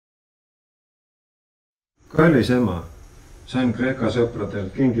kallis ema, sain Kreeka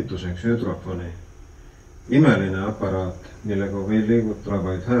sõpradelt kingituseks hydrofoni. Imeline aparaat, millega võib liigutada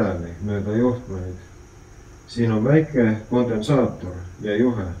vaid hääli mööda juhtmeid. Siin on väike kondensaator ja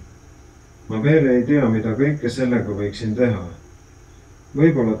juhe. Ma veel ei tea, mida kõike sellega võiksin teha.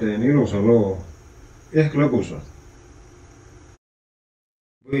 Võib-olla teen ilusa loo, ehk lõbusa.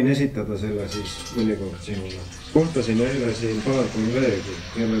 Võin esitada selle siis mõnikord sinule. Kohtasin eile siin paar kolleegi,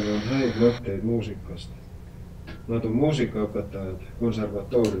 kellel on häid mõtteid muusikast. Nad on muusikaõpetajad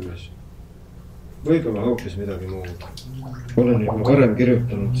konservatooriumis. Võib-olla hoopis midagi muud. Olen juba varem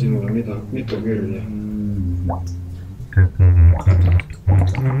kirjutanud sinule mitu kirja.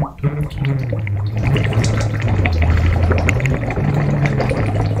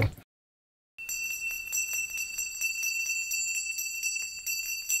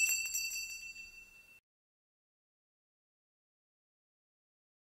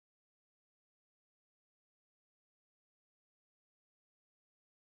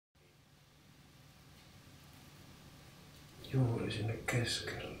 Juuri sinne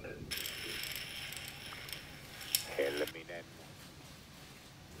keskelle. Helminen.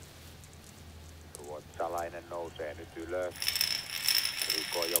 Ruotsalainen nousee nyt ylös.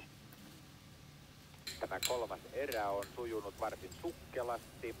 Riko jo. Tämä kolmas erä on sujunut varsin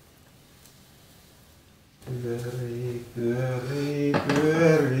sukkelasti. Pyöri, pyöri,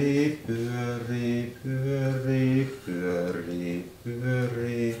 pyöri, pyöri, pyöri, pyöri,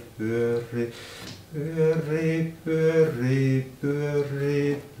 pyöri, pyöri, pyöri, pyöri,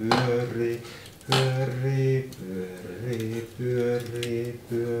 pyöri, pyöri, pyöri, pyöri, pyöri,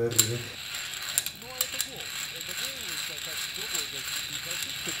 pyöri.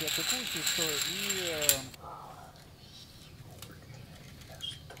 Ты атакуешь и все, и...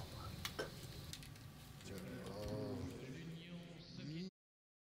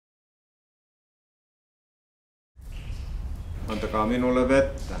 Antakaa minulle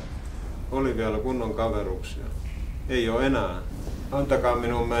vettä. Oli vielä kunnon kaveruksia. Ei oo enää. Antakaa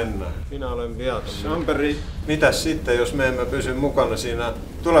minun mennä. Minä olen viaton. Samperi, mitäs sitten, jos me emme pysy mukana siinä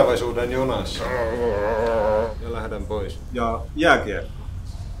tulevaisuuden junassa? Ja lähden pois. Ja jääkiekko.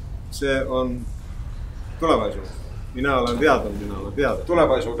 Se on tulevaisuus. Minä olen viaton.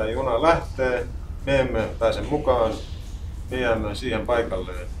 Tulevaisuuden juna lähtee. Me emme pääse mukaan. Me jäämme siihen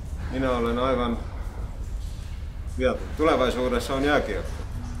paikalleen. Minä olen aivan viaton. Tulevaisuudessa on jääkiekko.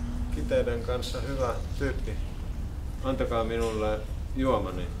 Kiteiden kanssa hyvä tyyppi. Antakaa minulle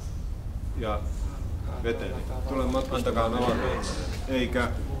juomani ja veteni. Antakaa nalatani. Eikä.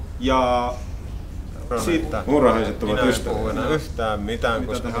 Ja sitten muurahaiset ovat ystäviä. Yhtään mitään,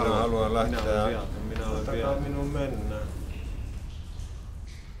 koska minä haluan lähteä. Antakaa minun mennä.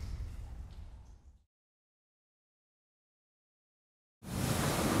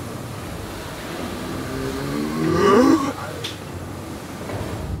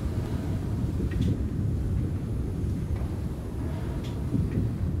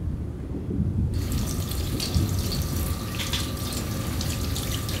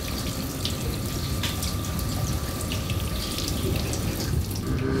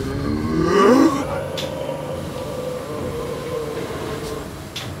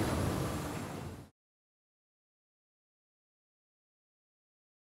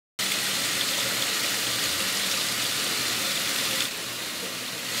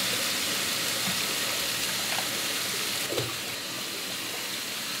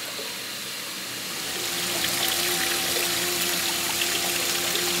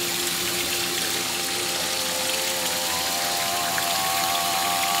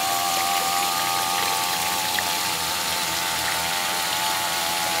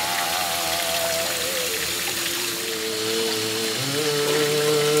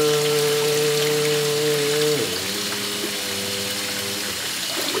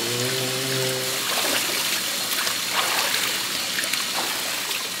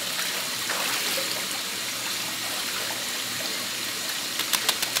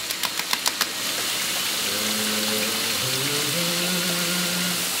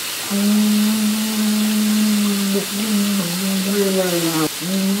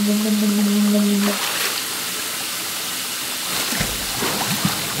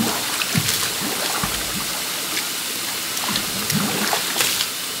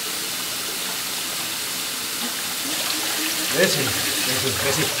 Vesi.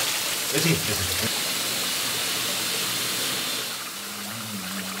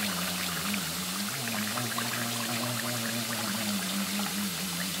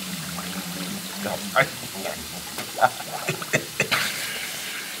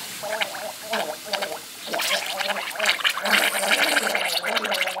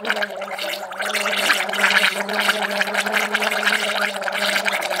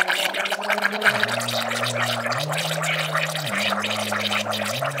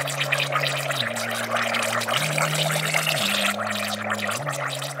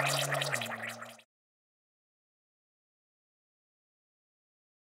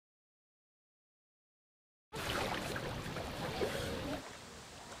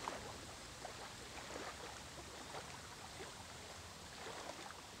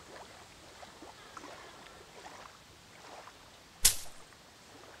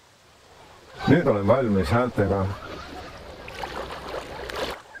 Nüüd olen valmis häältega.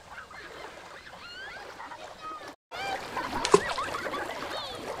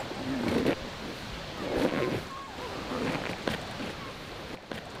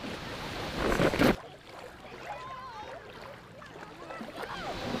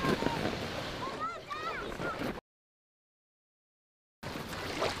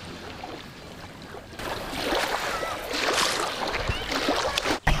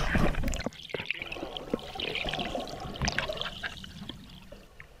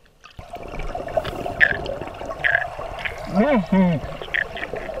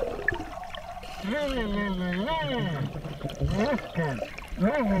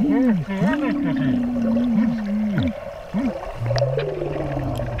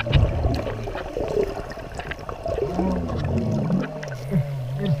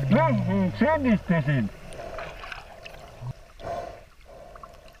 Sännistäsin.